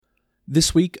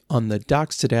This week on the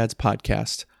Docs to Dads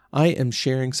podcast, I am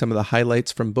sharing some of the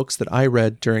highlights from books that I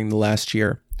read during the last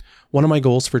year. One of my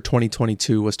goals for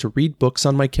 2022 was to read books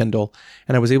on my Kindle,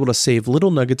 and I was able to save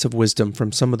little nuggets of wisdom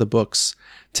from some of the books.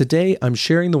 Today, I'm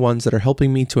sharing the ones that are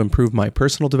helping me to improve my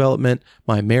personal development,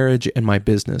 my marriage, and my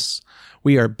business.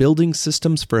 We are building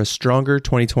systems for a stronger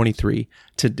 2023,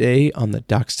 today on the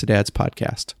Docs to Dads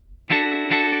podcast.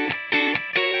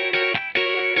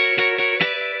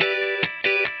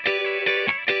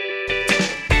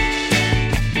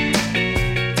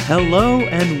 Hello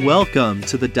and welcome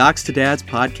to the Docs to Dads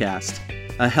podcast,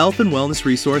 a health and wellness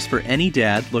resource for any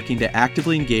dad looking to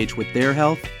actively engage with their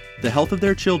health, the health of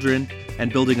their children,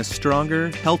 and building a stronger,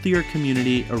 healthier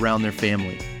community around their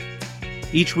family.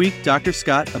 Each week, Dr.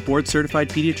 Scott, a board-certified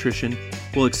pediatrician,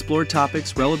 will explore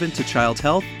topics relevant to child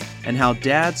health and how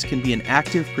dads can be an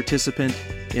active participant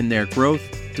in their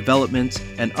growth, development,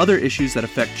 and other issues that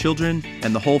affect children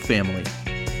and the whole family.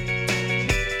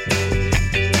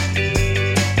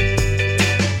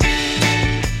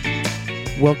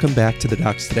 Welcome back to the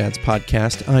Docs to Dads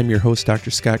podcast. I'm your host, Dr.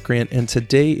 Scott Grant, and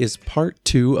today is part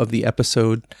 2 of the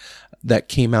episode that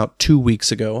came out 2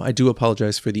 weeks ago. I do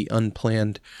apologize for the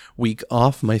unplanned week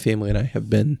off. My family and I have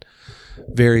been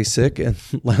very sick, and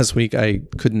last week I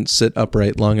couldn't sit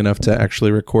upright long enough to actually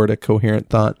record a coherent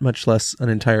thought, much less an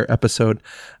entire episode.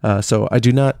 So I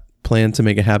do not plan to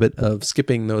make a habit of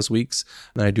skipping those weeks,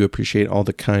 and I do appreciate all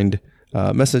the kind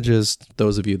messages,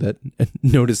 those of you that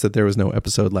noticed that there was no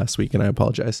episode last week, and I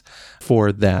apologize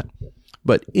for that.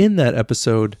 But in that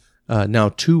episode, now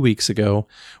 2 weeks ago,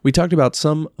 we talked about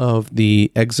some of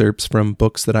the excerpts from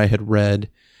books that I had read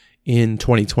in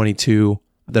 2022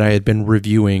 that I had been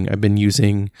reviewing. I've been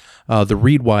using the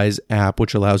Readwise app,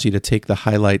 which allows you to take the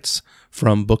highlights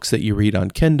from books that you read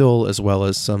on Kindle, as well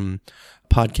as some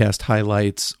podcast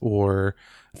highlights or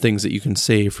things that you can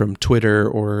save from Twitter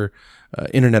or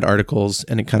internet articles,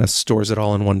 and it kind of stores it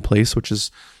all in one place, which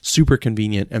is super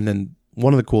convenient. And then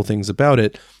one of the cool things about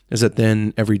it is that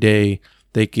then every day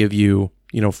they give you,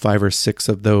 5 or 6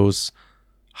 of those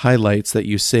highlights that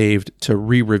you saved to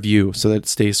re-review so that it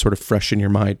stays sort of fresh in your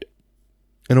mind.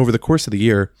 And over the course of the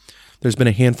year, there's been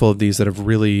a handful of these that have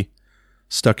really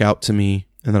stuck out to me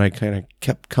and that I kind of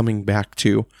kept coming back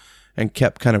to and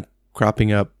kept kind of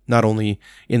cropping up, not only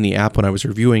in the app when I was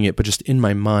reviewing it, but just in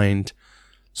my mind,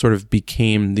 sort of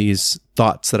became these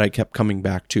thoughts that I kept coming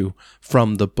back to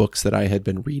from the books that I had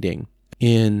been reading.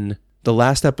 In the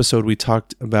last episode, we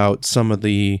talked about some of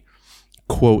the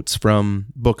quotes from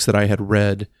books that I had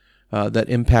read that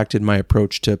impacted my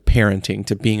approach to parenting,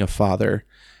 to being a father.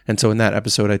 And so in that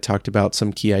episode, I talked about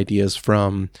some key ideas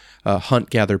from Hunt,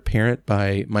 Gather, Parent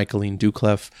by Michaeline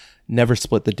Doucleff, Never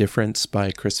Split the Difference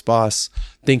by Chris Voss,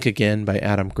 Think Again by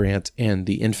Adam Grant, and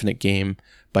The Infinite Game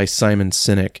by Simon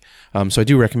Sinek. So I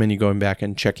do recommend you going back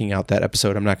and checking out that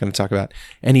episode. I'm not going to talk about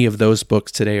any of those books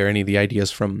today or any of the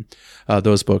ideas from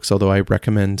those books, although I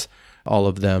recommend all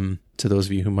of them to those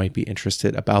of you who might be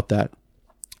interested about that.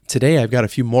 Today, I've got a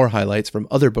few more highlights from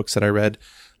other books that I read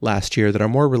last year that are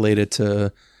more related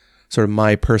to sort of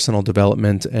my personal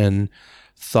development and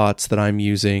thoughts that I'm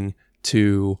using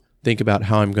to think about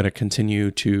how I'm going to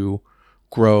continue to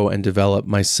grow and develop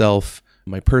myself,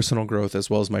 my personal growth, as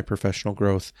well as my professional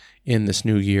growth in this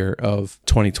new year of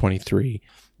 2023.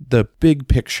 The big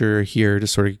picture here to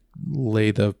sort of lay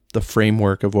the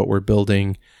framework of what we're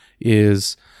building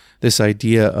is this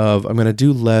idea of I'm going to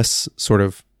do less sort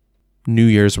of New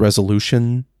Year's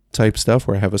resolution type stuff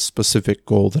where I have a specific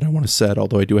goal that I want to set,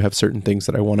 although I do have certain things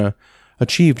that I want to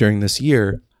achieve during this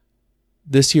year.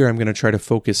 This year, I'm going to try to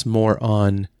focus more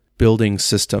on building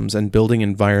systems and building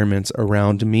environments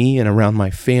around me and around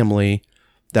my family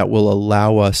that will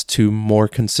allow us to more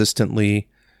consistently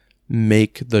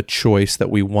make the choice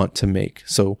that we want to make.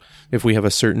 So if we have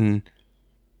a certain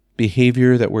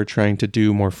behavior that we're trying to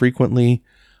do more frequently,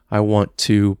 I want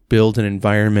to build an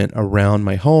environment around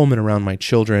my home and around my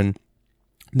children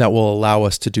that will allow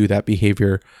us to do that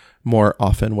behavior more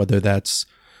often, whether that's,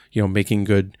 making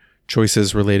good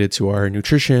choices related to our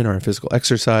nutrition or our physical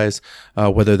exercise,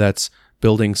 whether that's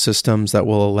building systems that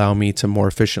will allow me to more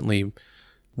efficiently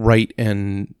write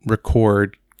and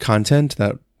record content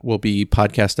that will be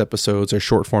podcast episodes or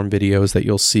short form videos that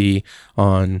you'll see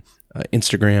on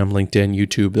Instagram, LinkedIn,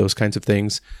 YouTube, those kinds of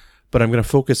things. But I'm going to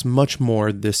focus much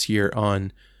more this year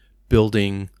on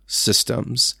building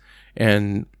systems.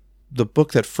 And the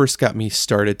book that first got me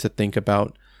started to think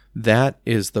about that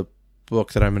is the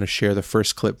book that I'm going to share the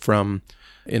first clip from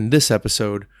in this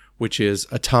episode, which is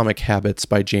Atomic Habits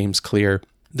by James Clear.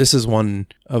 This is one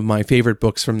of my favorite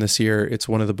books from this year. It's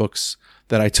one of the books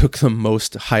that I took the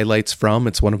most highlights from.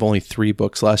 It's one of only 3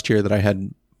 books last year that I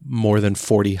had more than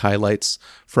 40 highlights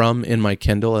from in my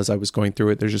Kindle as I was going through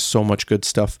it. There's just so much good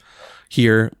stuff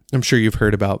here. I'm sure you've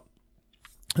heard about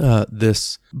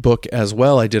this book as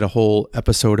well. I did a whole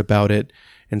episode about it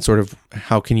and sort of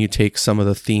how can you take some of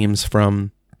the themes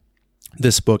from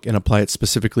this book and apply it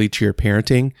specifically to your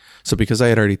parenting. So because I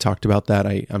had already talked about that,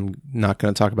 I'm not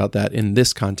going to talk about that in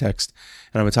this context.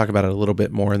 And I'm going to talk about it a little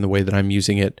bit more in the way that I'm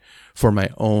using it for my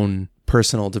own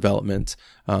personal development.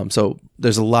 So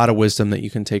there's a lot of wisdom that you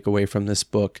can take away from this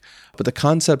book. But the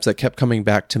concepts that kept coming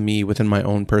back to me within my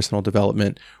own personal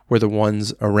development were the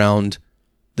ones around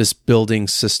this building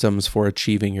systems for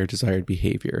achieving your desired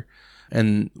behavior.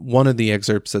 And one of the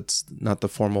excerpts that's not the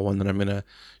formal one that I'm going to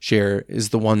share is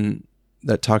the one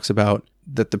that talks about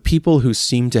that the people who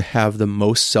seem to have the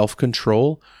most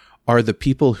self-control are the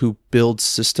people who build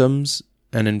systems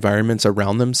and environments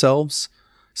around themselves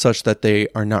such that they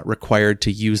are not required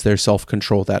to use their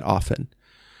self-control that often.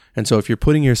 And so if you're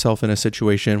putting yourself in a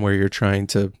situation where you're trying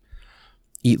to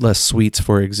eat less sweets,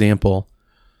 for example,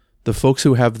 the folks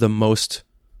who have the most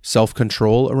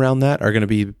self-control around that are going to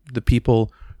be the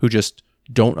people who just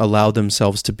don't allow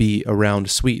themselves to be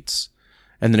around sweets.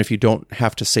 And then if you don't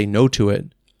have to say no to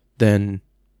it, then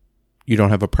you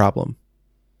don't have a problem.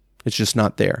 It's just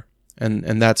not there.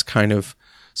 And that's kind of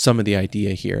some of the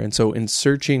idea here. And so in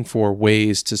searching for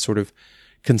ways to sort of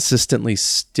consistently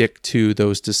stick to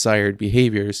those desired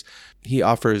behaviors, he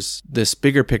offers this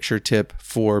bigger picture tip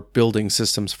for building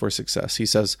systems for success. He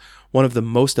says, one of the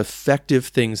most effective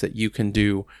things that you can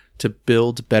do to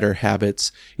build better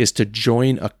habits is to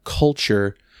join a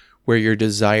culture where your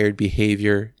desired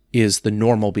behavior is the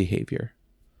normal behavior.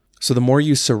 So the more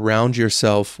you surround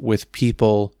yourself with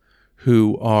people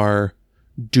who are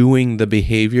doing the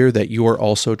behavior that you're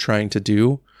also trying to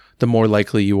do, the more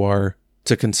likely you are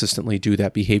to consistently do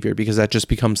that behavior, because that just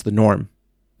becomes the norm.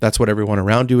 That's what everyone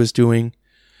around you is doing,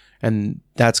 and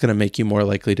that's going to make you more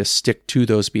likely to stick to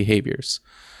those behaviors.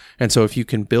 And so if you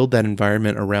can build that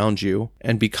environment around you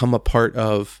and become a part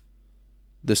of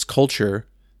this culture,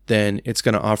 then it's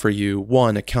going to offer you,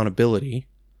 one, accountability,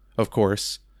 of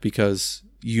course, because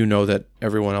you know that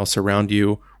everyone else around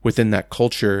you within that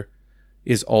culture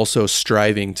is also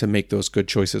striving to make those good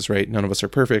choices, right? None of us are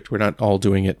perfect. We're not all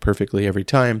doing it perfectly every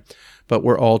time, but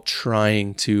we're all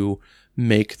trying to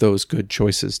make those good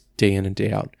choices day in and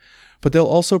day out. But they'll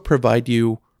also provide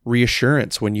you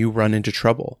reassurance when you run into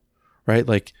trouble, right?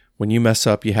 Like when you mess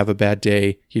up, you have a bad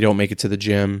day, you don't make it to the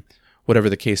gym, whatever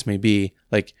the case may be,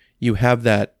 like you have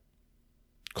that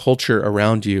culture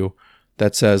around you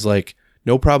that says like,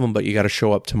 no problem, but you got to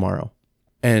show up tomorrow.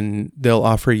 And they'll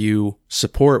offer you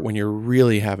support when you're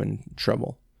really having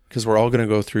trouble, because we're all going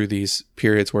to go through these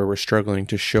periods where we're struggling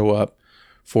to show up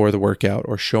for the workout,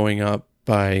 or showing up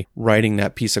by writing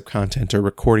that piece of content or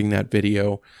recording that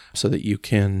video so that you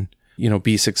can,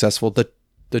 be successful.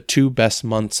 The 2 best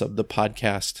months of the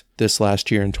podcast this last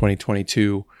year in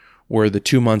 2022 were the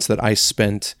 2 months that I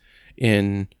spent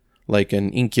in like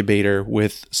an incubator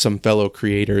with some fellow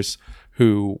creators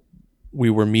who we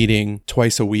were meeting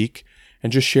twice a week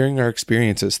and just sharing our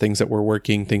experiences, things that were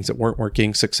working, things that weren't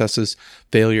working, successes,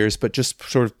 failures, but just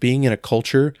sort of being in a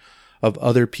culture of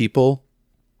other people.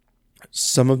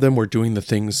 Some of them were doing the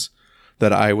things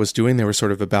that I was doing. They were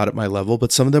sort of about at my level,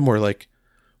 but some of them were like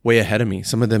way ahead of me.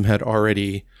 Some of them had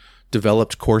already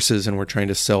developed courses and were trying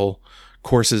to sell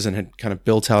courses and had kind of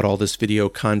built out all this video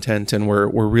content and were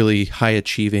really high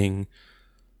achieving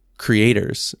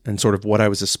creators and sort of what I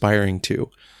was aspiring to.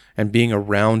 And being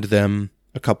around them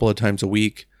a couple of times a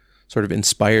week sort of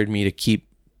inspired me to keep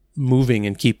moving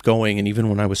and keep going. And even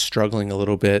when I was struggling a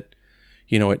little bit,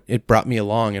 it brought me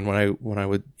along. And when I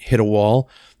would hit a wall,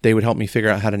 they would help me figure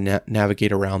out how to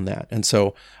navigate around that. And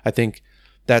so I think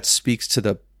that speaks to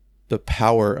the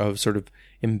power of sort of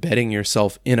embedding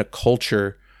yourself in a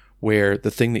culture where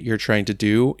the thing that you're trying to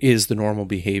do is the normal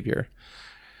behavior.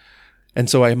 And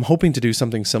so I'm hoping to do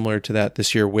something similar to that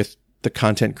this year with the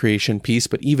content creation piece,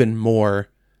 but even more,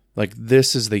 like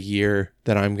this is the year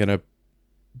that I'm going to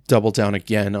double down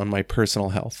again on my personal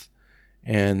health.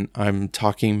 And I'm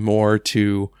talking more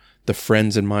to the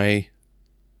friends in my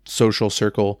social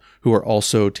circle who are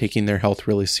also taking their health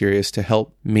really serious to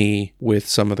help me with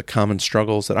some of the common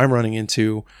struggles that I'm running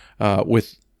into,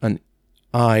 with an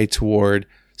eye toward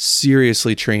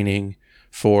seriously training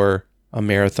for a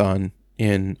marathon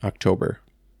in October.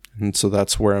 And so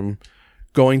that's where I'm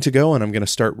going to go, and I'm going to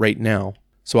start right now.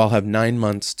 So I'll have 9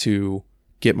 months to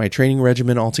get my training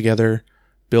regimen all together,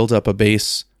 build up a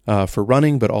base for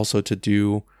running, but also to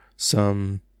do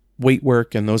some weight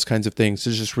work and those kinds of things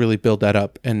to just really build that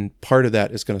up. And part of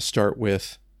that is going to start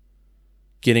with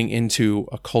getting into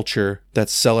a culture that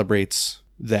celebrates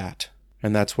that.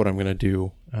 And that's what I'm going to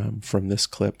do from this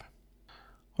clip.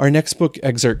 Our next book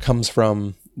excerpt comes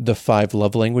from The 5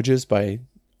 Love Languages by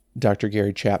Dr.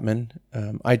 Gary Chapman.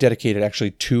 I dedicated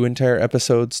actually 2 entire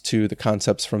episodes to the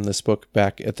concepts from this book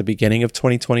back at the beginning of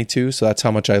 2022. So that's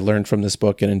how much I learned from this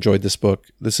book and enjoyed this book.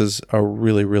 This is a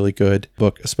really, really good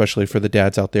book, especially for the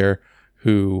dads out there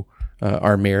who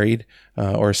are married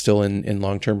or still in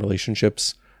long-term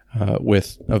relationships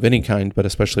of any kind, but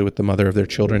especially with the mother of their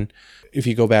children. If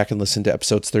you go back and listen to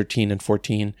episodes 13 and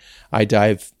 14, I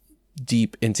dive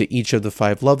deep into each of the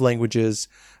 5 love languages.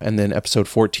 And then episode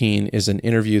 14 is an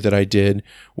interview that I did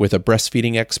with a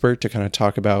breastfeeding expert to kind of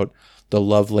talk about the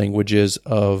love languages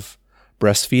of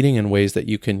breastfeeding and ways that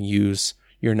you can use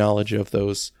your knowledge of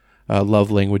those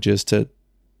love languages to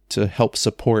help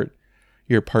support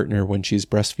your partner when she's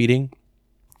breastfeeding,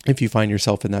 if you find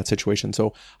yourself in that situation.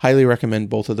 So highly recommend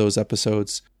both of those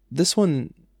episodes. This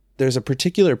one, there's a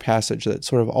particular passage that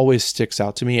sort of always sticks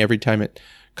out to me every time it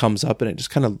comes up, and it just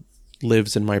kind of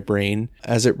lives in my brain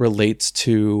as it relates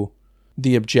to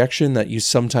the objection that you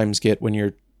sometimes get when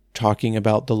you're talking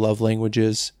about the love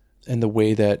languages and the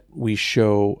way that we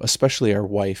show, especially our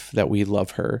wife, that we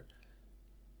love her,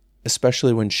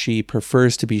 especially when she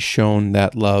prefers to be shown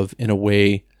that love in a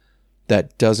way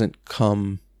that doesn't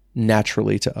come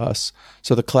naturally to us.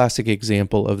 So the classic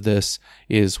example of this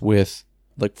is with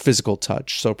like physical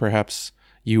touch. So perhaps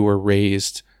you were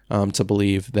raised to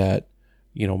believe that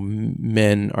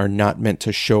men are not meant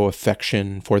to show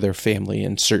affection for their family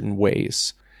in certain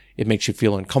ways. It makes you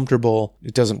feel uncomfortable.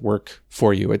 It doesn't work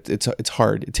for you. It's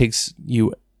hard. It takes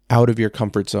you out of your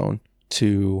comfort zone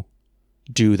to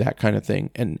do that kind of thing.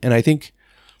 And I think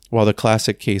while the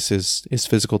classic case is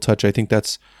physical touch, I think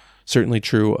that's certainly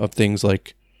true of things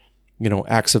like,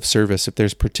 acts of service. If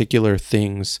there's particular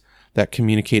things that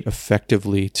communicate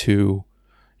effectively to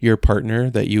your partner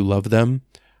that you love them,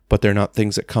 but they're not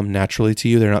things that come naturally to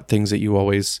you, they're not things that you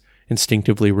always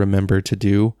instinctively remember to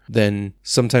do, then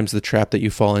sometimes the trap that you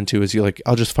fall into is you're like,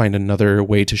 I'll just find another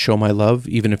way to show my love,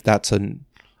 even if that's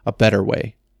a better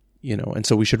way, And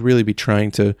so we should really be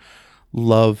trying to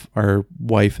love our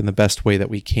wife in the best way that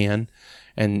we can.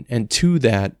 And to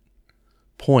that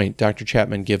point, Dr.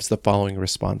 Chapman gives the following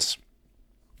response.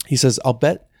 He says, I'll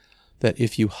bet that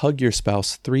if you hug your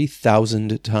spouse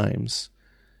 3,000 times,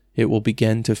 it will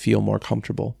begin to feel more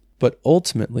comfortable. But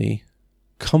ultimately,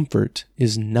 comfort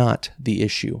is not the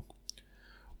issue.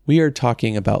 We are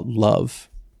talking about love,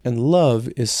 and love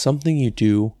is something you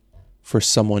do for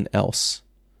someone else,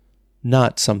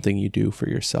 not something you do for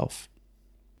yourself.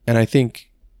 And I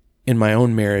think in my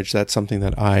own marriage, that's something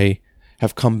that I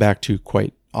have come back to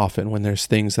quite often when there's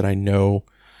things that I know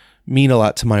mean a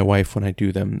lot to my wife when I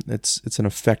do them. It's an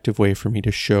effective way for me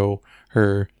to show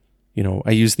her.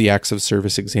 I use the acts of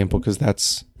service example because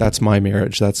that's my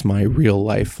marriage. That's my real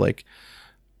life. Like,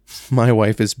 my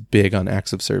wife is big on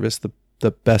acts of service.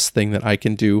 The best thing that I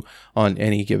can do on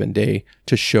any given day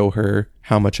to show her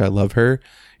how much I love her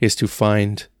is to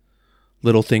find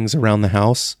little things around the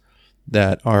house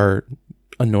that are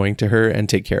annoying to her and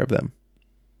take care of them.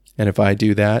 And if I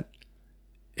do that,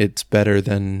 it's better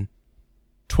than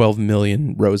 12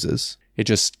 million roses. It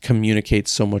just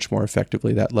communicates so much more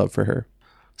effectively that love for her.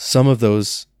 Some of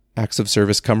those acts of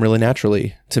service come really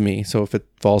naturally to me. So if it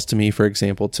falls to me, for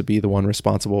example, to be the one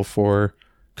responsible for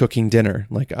cooking dinner,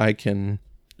 like I can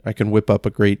whip up a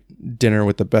great dinner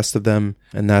with the best of them.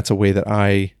 And that's a way that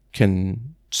I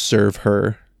can serve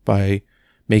her by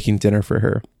making dinner for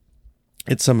her.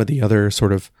 It's some of the other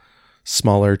sort of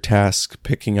smaller tasks,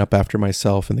 picking up after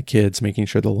myself and the kids, making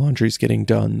sure the laundry's getting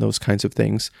done, those kinds of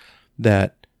things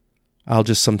that I'll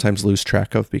just sometimes lose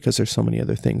track of because there's so many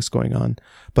other things going on.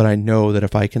 But I know that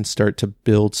if I can start to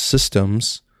build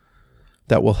systems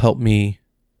that will help me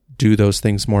do those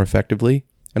things more effectively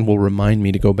and will remind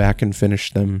me to go back and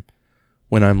finish them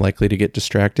when I'm likely to get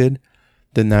distracted,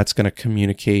 then that's going to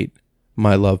communicate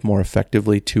my love more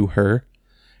effectively to her.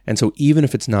 And so even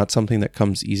if it's not something that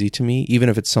comes easy to me, even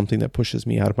if it's something that pushes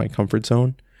me out of my comfort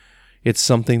zone, it's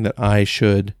something that I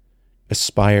should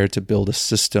aspire to build a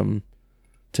system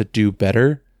to do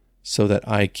better so that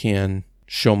I can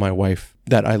show my wife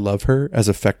that I love her as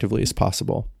effectively as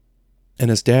possible.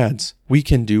 And as dads, we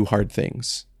can do hard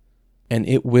things, and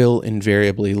it will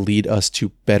invariably lead us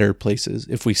to better places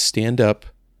if we stand up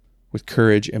with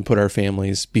courage and put our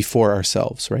families before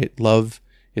ourselves, right? Love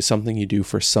is something you do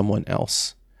for someone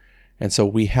else. And so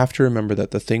we have to remember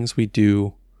that the things we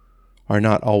do are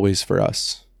not always for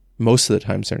us. Most of the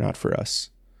times they're not for us.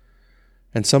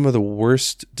 And some of the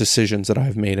worst decisions that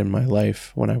I've made in my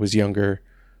life when I was younger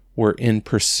were in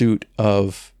pursuit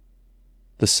of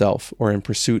the self, or in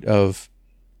pursuit of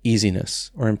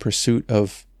easiness, or in pursuit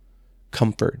of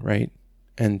comfort, right?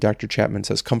 And Dr. Chapman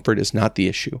says comfort is not the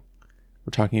issue.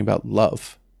 We're talking about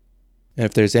love. And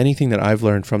if there's anything that I've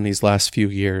learned from these last few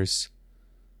years,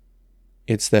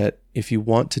 it's that if you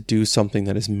want to do something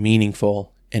that is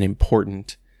meaningful and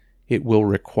important, it will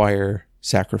require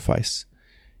sacrifice.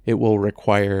 It will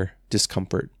require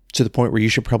discomfort, to the point where you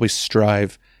should probably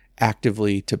strive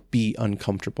actively to be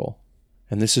uncomfortable.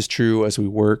 And this is true as we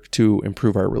work to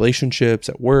improve our relationships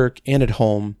at work and at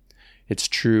home. It's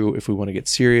true if we want to get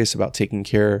serious about taking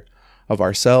care of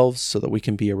ourselves so that we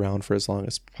can be around for as long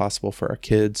as possible for our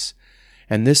kids.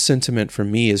 And this sentiment for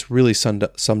me is really summed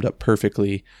up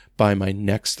perfectly by my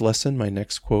next lesson, my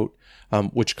next quote,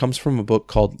 which comes from a book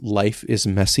called Life is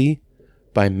Messy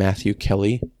by Matthew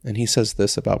Kelly. And he says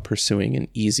this about pursuing an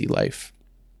easy life.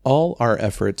 All our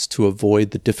efforts to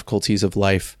avoid the difficulties of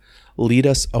life lead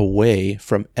us away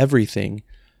from everything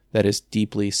that is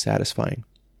deeply satisfying.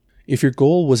 If your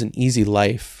goal was an easy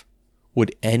life,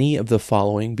 would any of the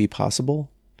following be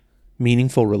possible?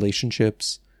 Meaningful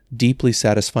relationships, deeply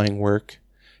satisfying work,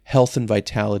 health and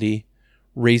vitality,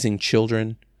 raising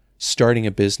children, starting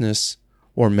a business,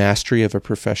 or mastery of a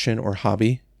profession or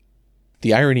hobby?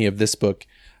 The irony of this book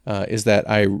is that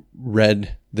I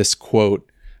read this quote.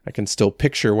 I can still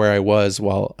picture where I was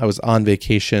while I was on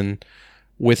vacation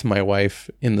with my wife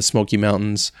in the Smoky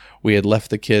Mountains. We had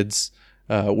left the kids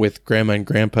with grandma and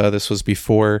grandpa. This was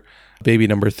before baby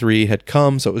number 3 had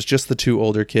come, so it was just the 2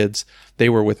 older kids. They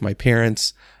were with my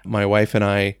parents. My wife and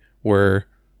I were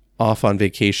off on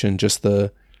vacation, just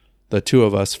the 2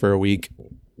 of us for a week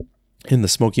in the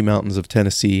Smoky Mountains of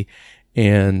Tennessee.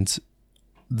 And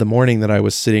the morning that I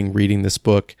was sitting reading this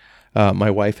book,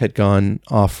 my wife had gone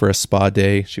off for a spa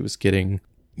day. She was getting,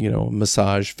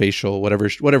 massage, facial,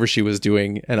 whatever she was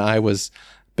doing. And I was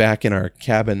back in our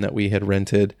cabin that we had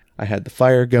rented. I had the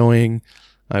fire going.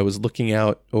 I was looking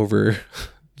out over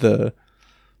the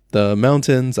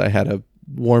mountains. I had a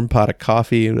warm pot of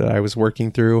coffee that I was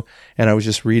working through, and I was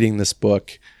just reading this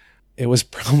book. It was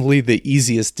probably the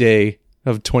easiest day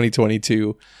of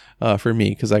 2022 for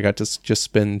me, because I got to just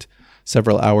spend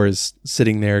several hours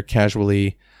sitting there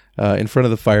casually in front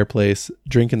of the fireplace,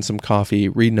 drinking some coffee,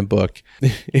 reading a book.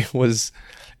 It was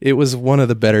one of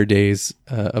the better days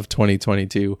of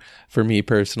 2022 for me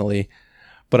personally.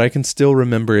 But I can still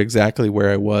remember exactly where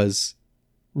I was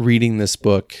reading this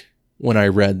book when I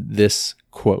read this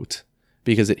quote,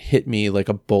 because it hit me like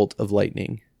a bolt of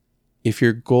lightning. If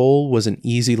your goal was an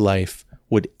easy life,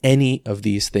 would any of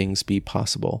these things be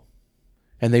possible?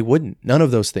 And they wouldn't. None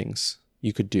of those things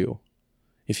you could do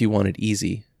if you wanted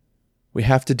easy. We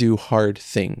have to do hard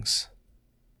things.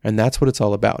 And that's what it's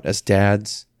all about. As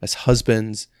dads, as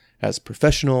husbands, as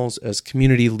professionals, as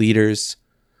community leaders,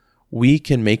 we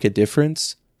can make a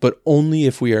difference, but only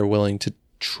if we are willing to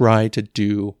try to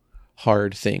do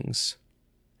hard things.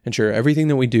 And sure, everything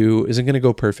that we do isn't going to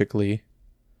go perfectly.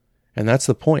 And that's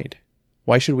the point.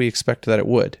 Why should we expect that it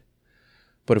would?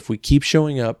 But if we keep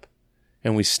showing up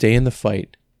and we stay in the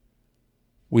fight,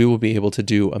 we will be able to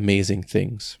do amazing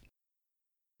things.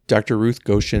 Dr. Ruth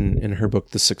Goshen, in her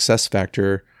book, The Success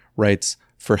Factor, writes,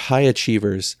 "For high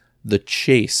achievers, the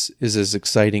chase is as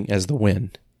exciting as the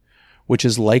win, which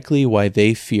is likely why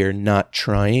they fear not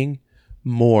trying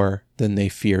more than they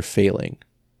fear failing."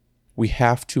 We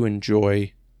have to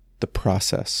enjoy the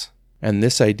process. And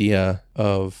this idea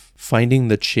of finding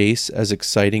the chase as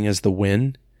exciting as the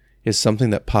win is something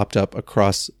that popped up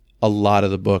across a lot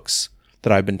of the books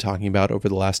that I've been talking about over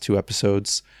the last 2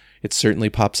 episodes. It certainly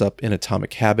pops up in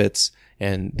Atomic Habits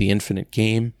and The Infinite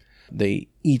Game. They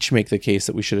each make the case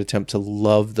that we should attempt to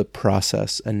love the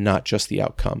process and not just the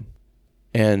outcome.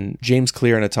 And James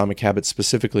Clear in Atomic Habits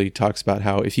specifically talks about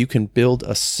how if you can build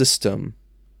a system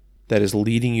that is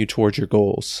leading you towards your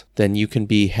goals, then you can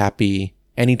be happy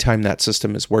anytime that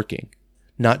system is working,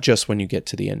 not just when you get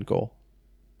to the end goal.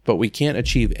 But we can't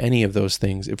achieve any of those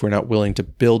things if we're not willing to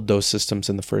build those systems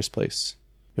in the first place,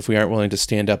 if we aren't willing to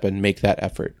stand up and make that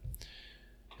effort.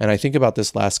 And I think about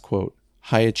this last quote,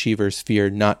 high achievers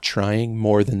fear not trying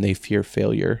more than they fear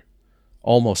failure,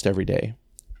 almost every day.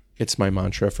 It's my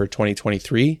mantra for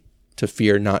 2023, to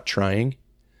fear not trying.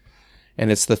 And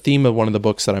it's the theme of one of the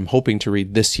books that I'm hoping to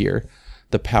read this year,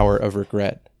 The Power of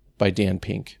Regret by Dan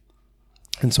Pink.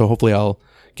 And so hopefully I'll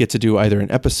get to do either an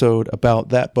episode about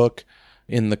that book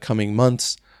in the coming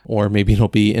months, or maybe it'll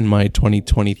be in my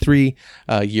 2023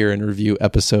 year in review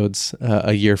episodes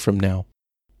a year from now.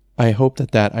 I hope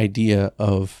that idea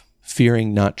of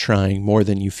fearing not trying more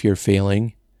than you fear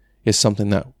failing is something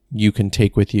that you can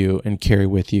take with you and carry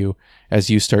with you as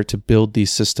you start to build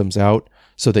these systems out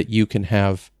so that you can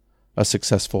have a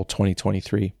successful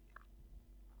 2023.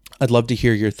 I'd love to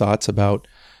hear your thoughts about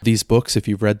these books, if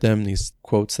you've read them, these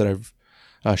quotes that I've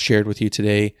shared with you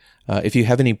today. If you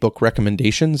have any book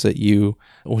recommendations that you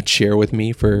would share with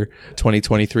me for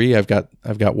 2023, I've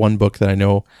got one book that I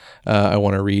know I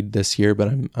want to read this year, but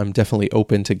I'm definitely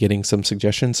open to getting some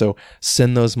suggestions. So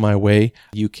send those my way.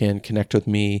 You can connect with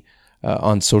me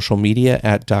on social media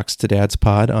at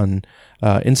Docs2Dads on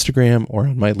Instagram or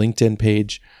on my LinkedIn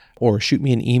page, or shoot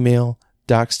me an email,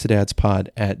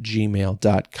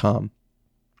 docs2dadspod@gmail.com.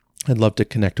 I'd love to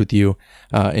connect with you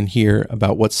and hear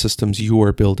about what systems you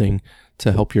are building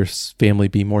to help your family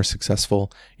be more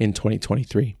successful in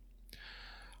 2023.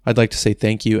 I'd like to say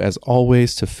thank you, as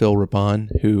always, to Phil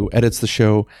Raban, who edits the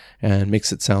show and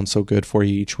makes it sound so good for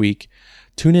you each week.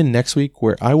 Tune in next week,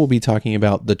 where I will be talking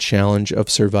about the challenge of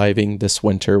surviving this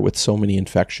winter with so many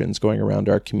infections going around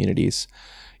our communities.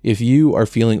 If you are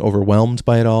feeling overwhelmed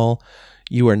by it all,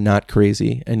 you are not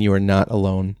crazy and you are not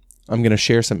alone. I'm going to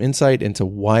share some insight into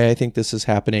why I think this is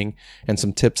happening and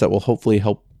some tips that will hopefully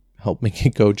help make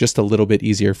it go just a little bit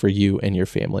easier for you and your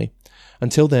family.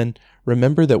 Until then,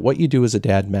 remember that what you do as a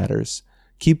dad matters.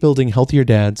 Keep building healthier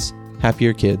dads,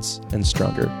 happier kids, and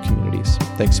stronger communities.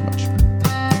 Thanks so much.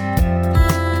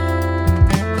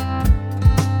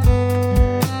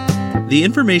 The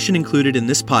information included in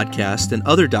this podcast and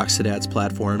other Docs2Dads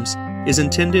platforms is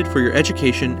intended for your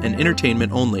education and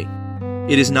entertainment only.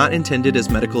 It is not intended as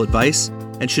medical advice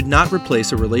and should not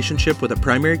replace a relationship with a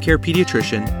primary care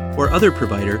pediatrician or other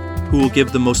provider who will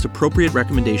give the most appropriate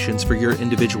recommendations for your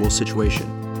individual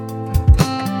situation.